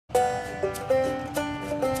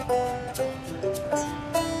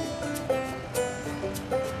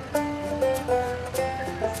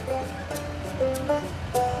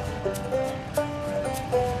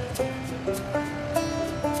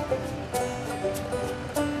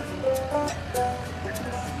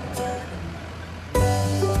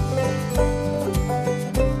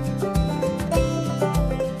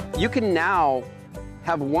You can now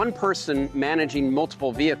have one person managing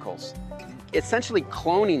multiple vehicles, essentially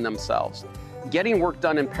cloning themselves, getting work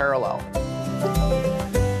done in parallel.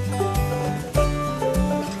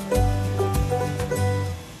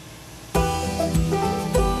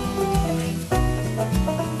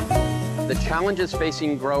 The challenges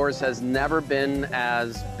facing growers has never been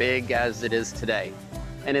as big as it is today.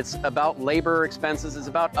 And it's about labor expenses, it's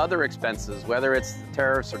about other expenses, whether it's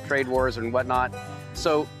tariffs or trade wars and whatnot.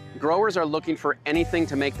 So growers are looking for anything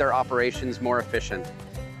to make their operations more efficient.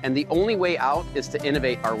 And the only way out is to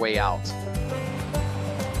innovate our way out.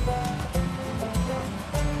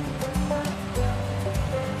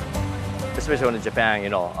 Especially in Japan,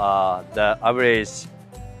 the average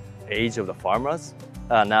age of the farmers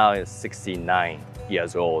now is 69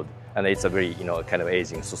 years old. And it's a very, kind of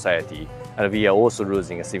aging society. And we are also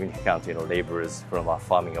losing a significant, laborers from our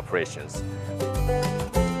farming operations.